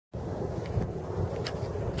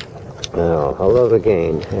smell. Hello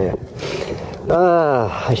again.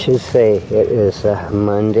 I should say it is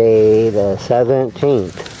Monday the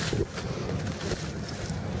 17th.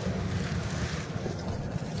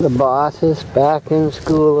 The boss is back in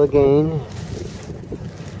school again.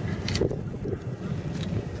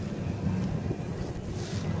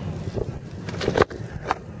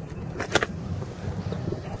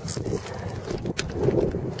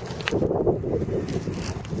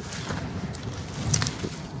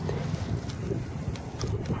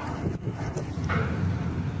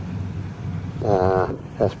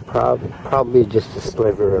 That's probably just a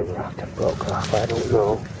sliver of rock that broke off. I don't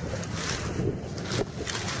know.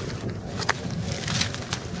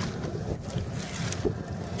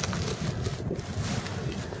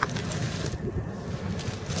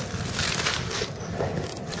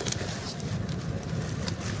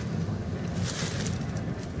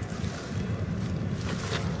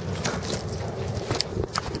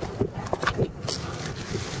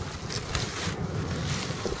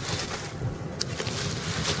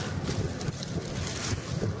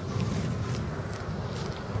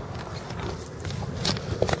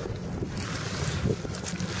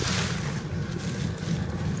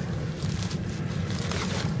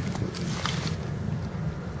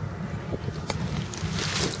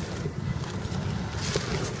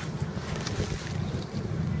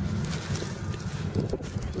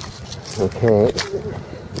 Okay.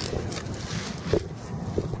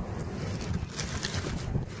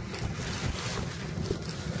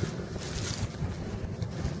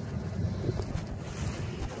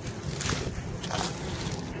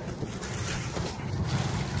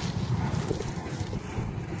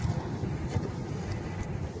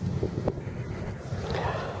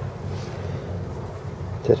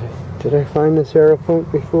 Did I find the arrow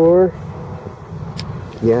point before?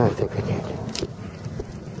 Yeah, I think I did.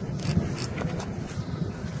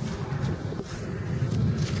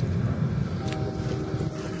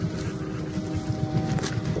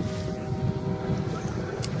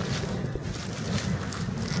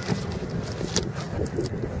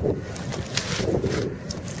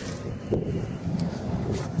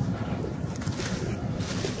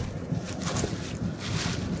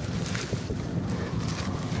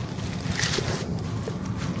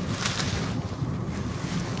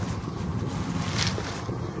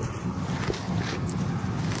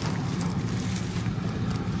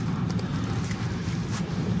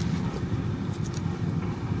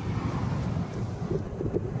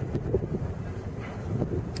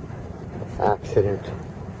 Accident.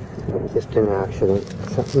 Just an accident.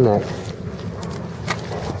 Something that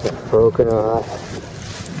got broken off.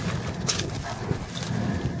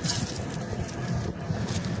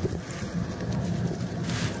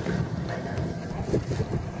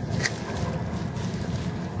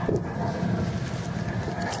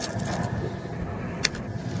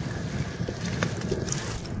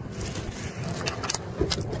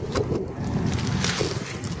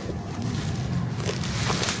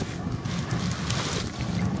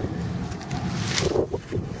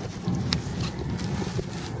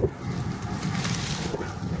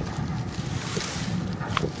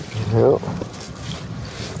 No.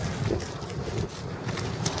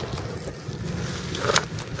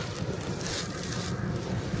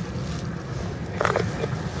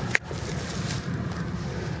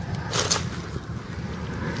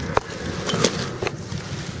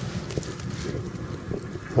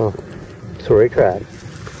 Oh, sorry, crap.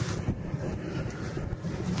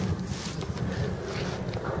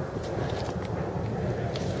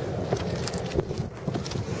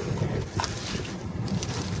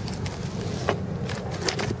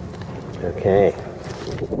 Okay.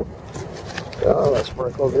 So let's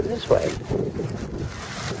work over this way.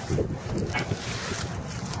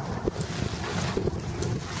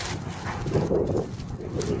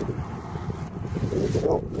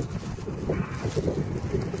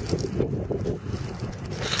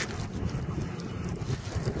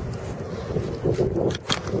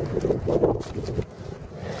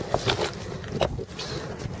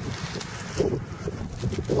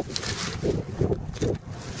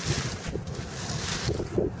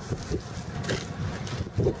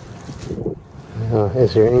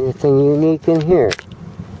 Is there anything unique in here?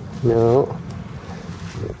 No.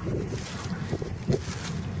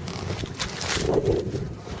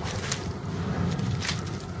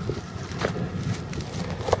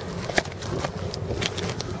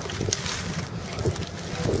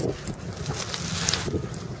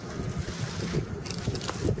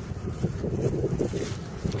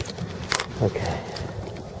 Okay.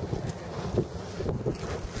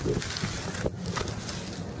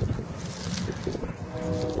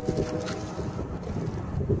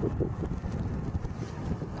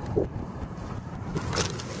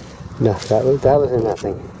 No, that was a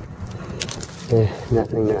nothing.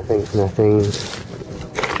 Nothing.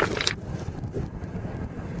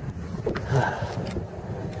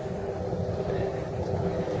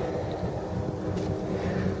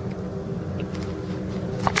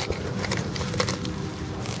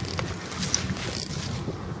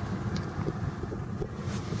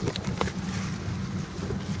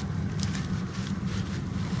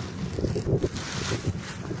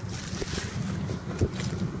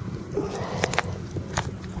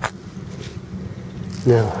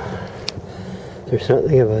 No, there's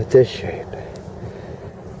something about this shape.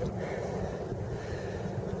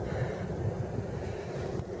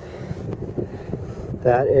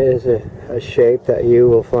 That is a shape that you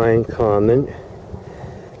will find common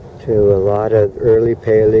to a lot of early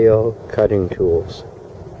paleo cutting tools.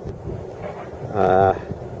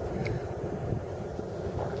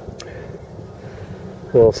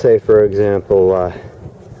 We'll say, for example, a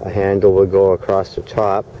handle will go across the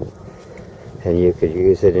top, and you could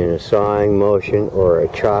use it in a sawing motion or a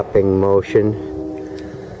chopping motion,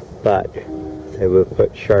 but they will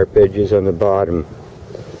put sharp edges on the bottom.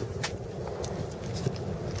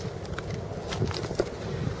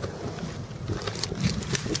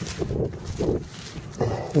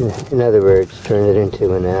 In other words, turn it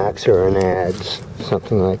into an axe or an adze,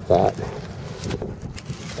 something like that.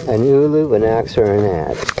 An ulu, an axe, or an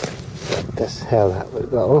adze. That's how that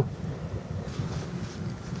would go.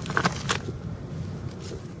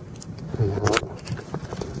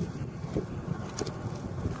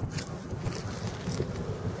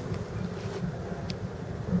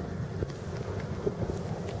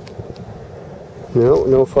 No,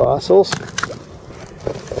 no fossils.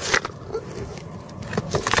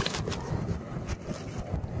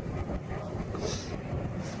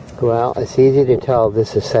 Well, it's easy to tell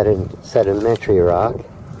this is sedimentary rock.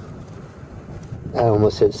 I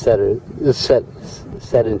almost said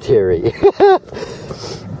sedentary.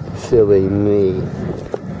 Silly me.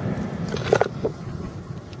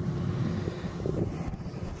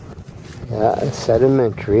 Yeah,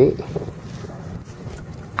 sedimentary.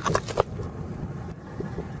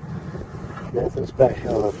 Nothing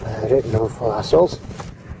special about it, no fossils.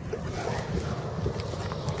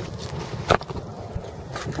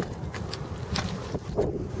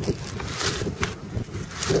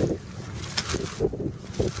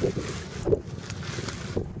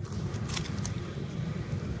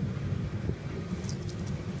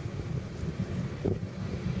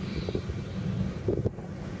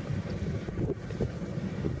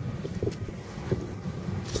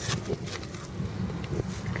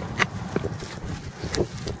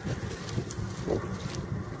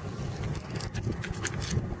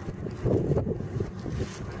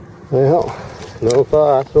 Well, no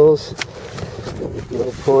fossils, no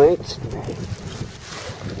points.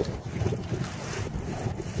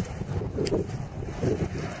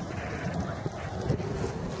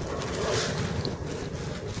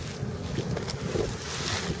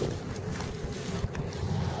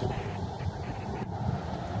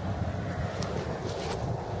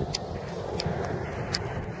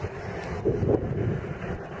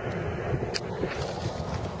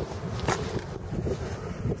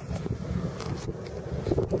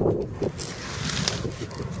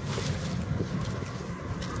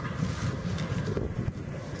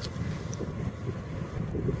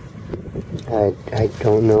 I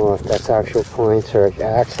don't know if that's actual points or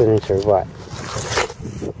accidents or what.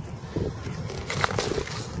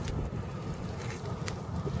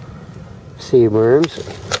 Sea worms.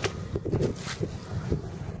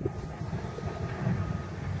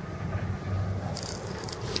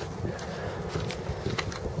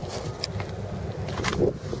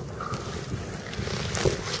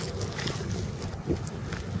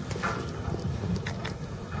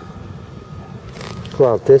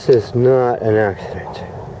 Well, this is not an accident.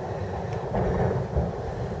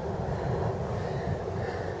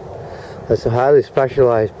 That's a highly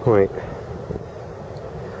specialized point.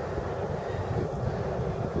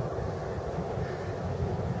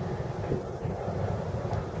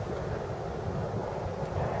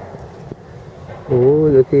 Oh,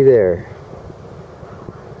 looky there.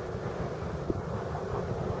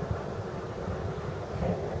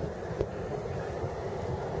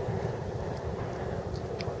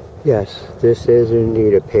 Yes, this is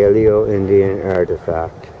indeed a Paleo-Indian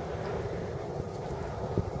artifact.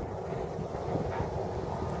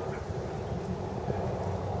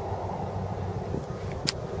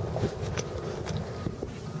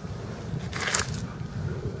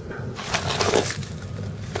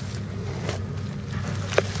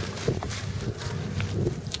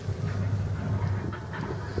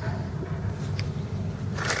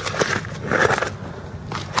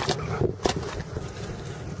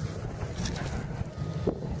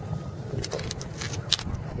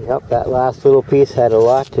 Yep, that last little piece had a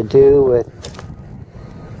lot to do with,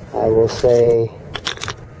 I will say,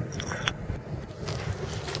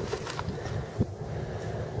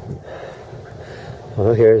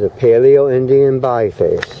 well, here's a Paleo-Indian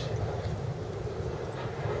biface.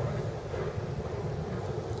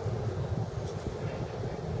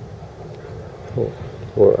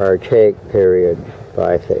 Or Archaic period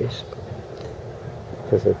biface.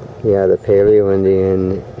 Because yeah, the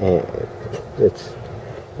Paleo-Indian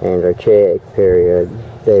and Archaic period,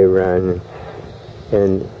 they run,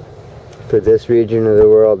 and for this region of the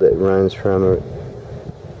world it runs from,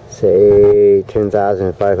 say,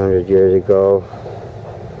 10,500 years ago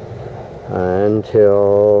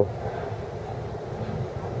until,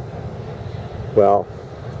 well,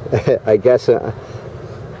 I guess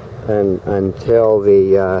until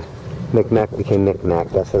the Micmac became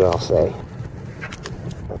Micmac, that's what I'll say.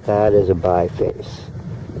 But that is a biface.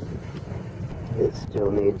 It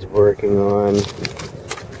still needs working on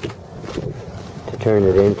to turn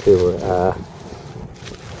it into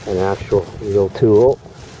an actual real tool.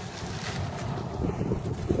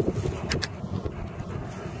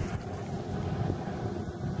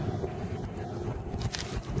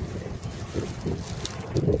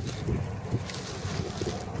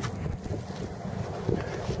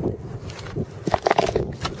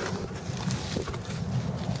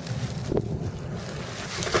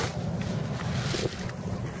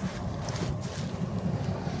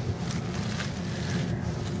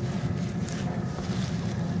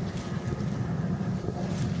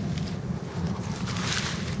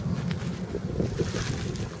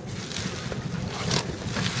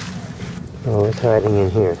 Oh, it's hiding in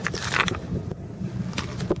here.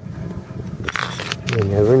 You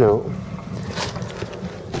never know.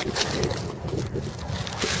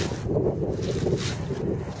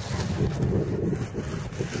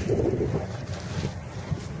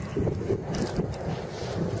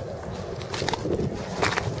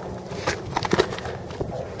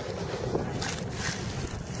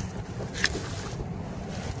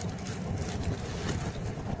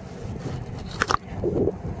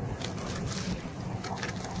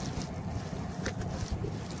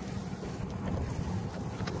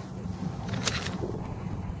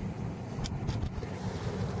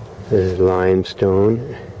 This is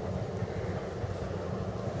limestone.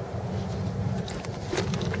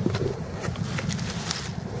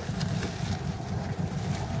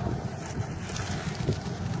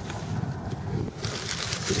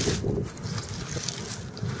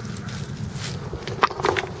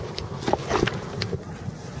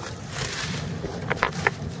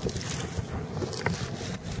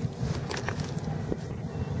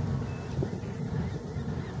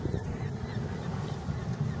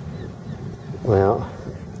 Well,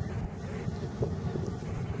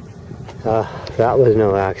 that was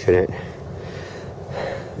no accident.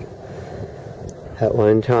 At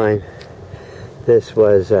one time, this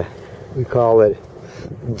was, we call it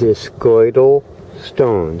discoidal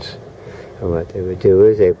stones. And what they would do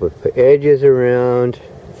is they would put edges around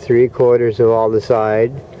 3/4 of all the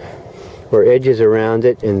side, or edges around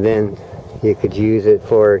it, and then you could use it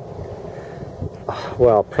for,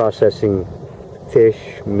 well, processing fish,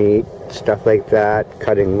 meat, stuff like that,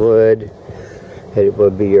 cutting wood. It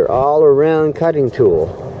would be your all-around cutting tool.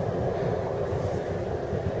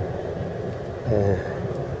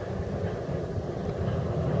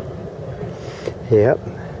 Yep.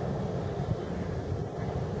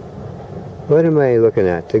 What am I looking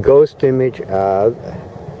at? The ghost image of...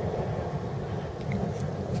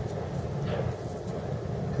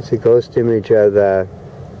 It's a ghost image of a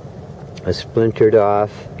splintered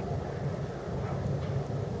off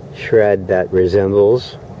shred that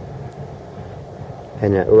resembles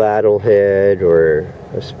an atlatl head or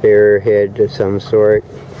a spear head of some sort.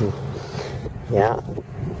 Yeah.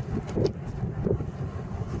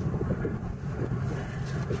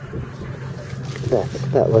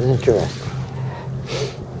 That was interesting.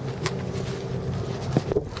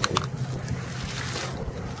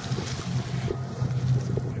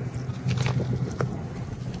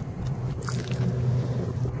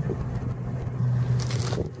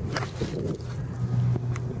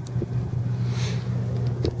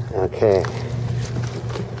 Okay.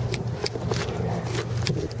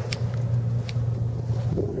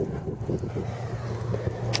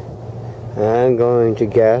 I'm going to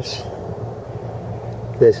guess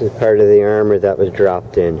this is part of the armor that was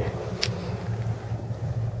dropped in.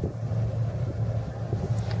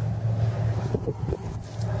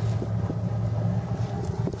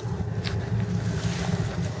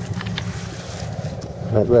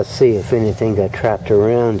 But let's see if anything got trapped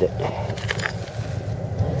around it.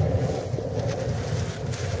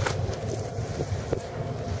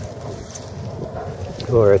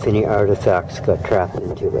 or if any artifacts got trapped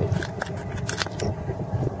into it.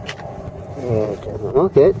 It doesn't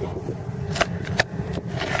look it.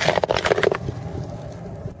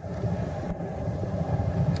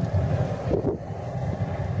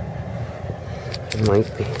 It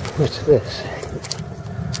might be. What's this?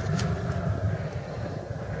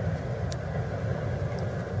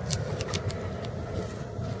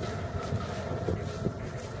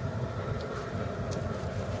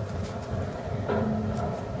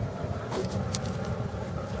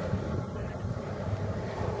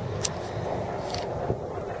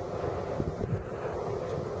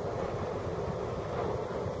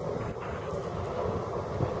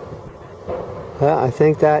 Well, I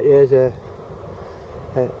think that is an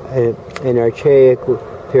archaic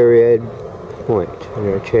period point,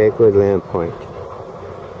 an archaic woodland point.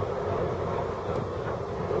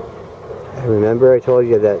 I remember I told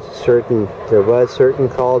you that there was certain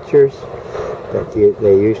cultures that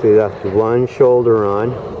they usually left one shoulder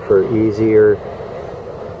on for easier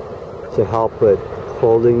to help with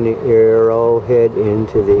holding the arrowhead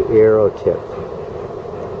into the arrow tip,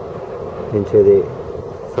 into the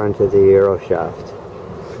front of the arrow shaft.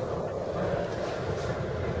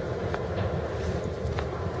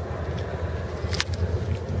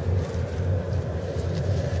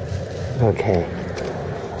 Okay,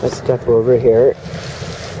 let's step over here.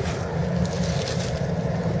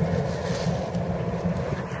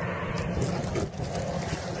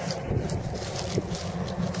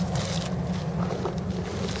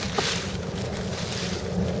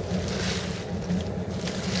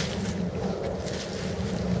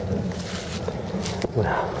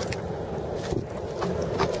 Wow.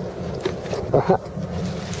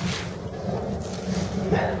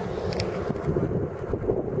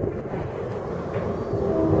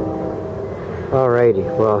 Alrighty,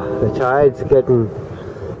 well, the tide's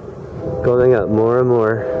going up more and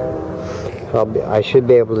more. I should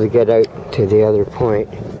be able to get out to the other point.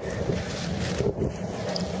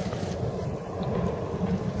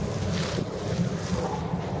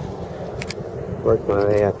 Work my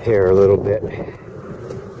way up here a little bit.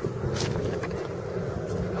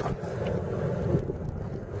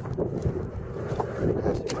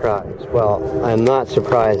 I'm surprised. Well, I'm not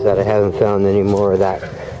surprised that I haven't found any more of that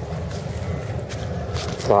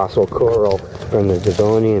fossil coral from the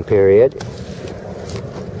Devonian period,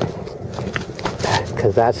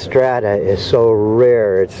 because that strata is so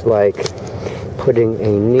rare. It's like putting a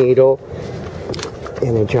needle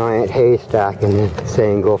in a giant haystack and then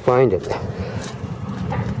saying go find it.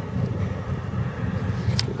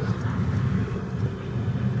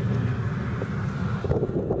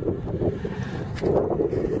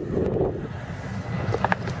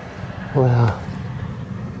 Well,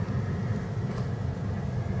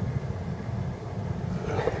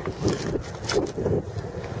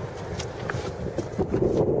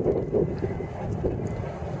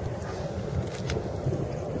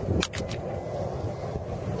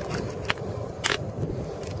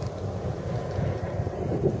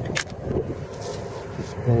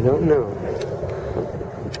 I don't know.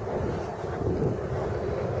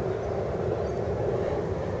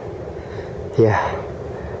 Yeah,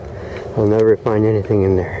 I'll never find anything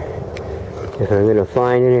in there. If I'm gonna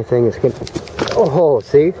find anything, it's gonna... Oh,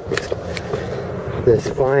 see? This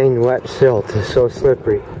fine wet silt is so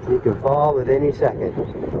slippery. You can fall at any second.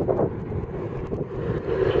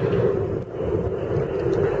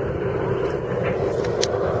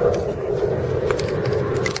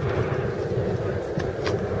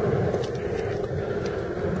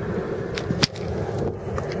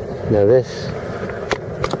 Now this,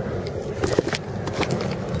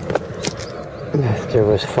 if there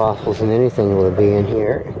was fossils and anything, would be in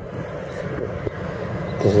here.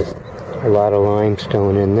 There's a lot of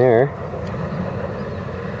limestone in there.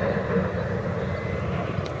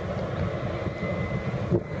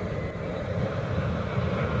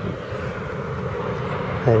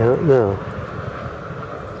 I don't know.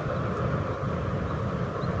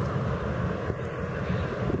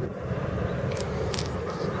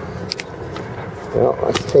 Well,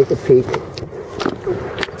 let's take a peek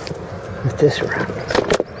at this rock.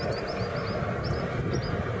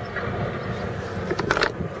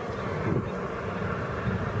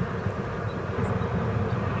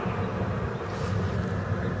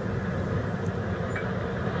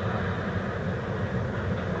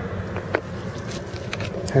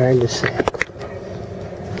 Hard to say.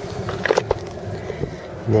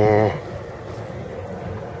 Nah.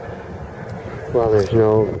 Well, there's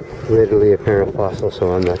no readily apparent fossil,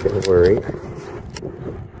 so I'm not going to worry.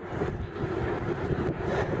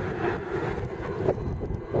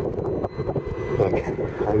 Okay,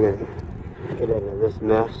 I'm going to get into this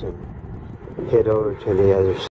mess and head over to the other side.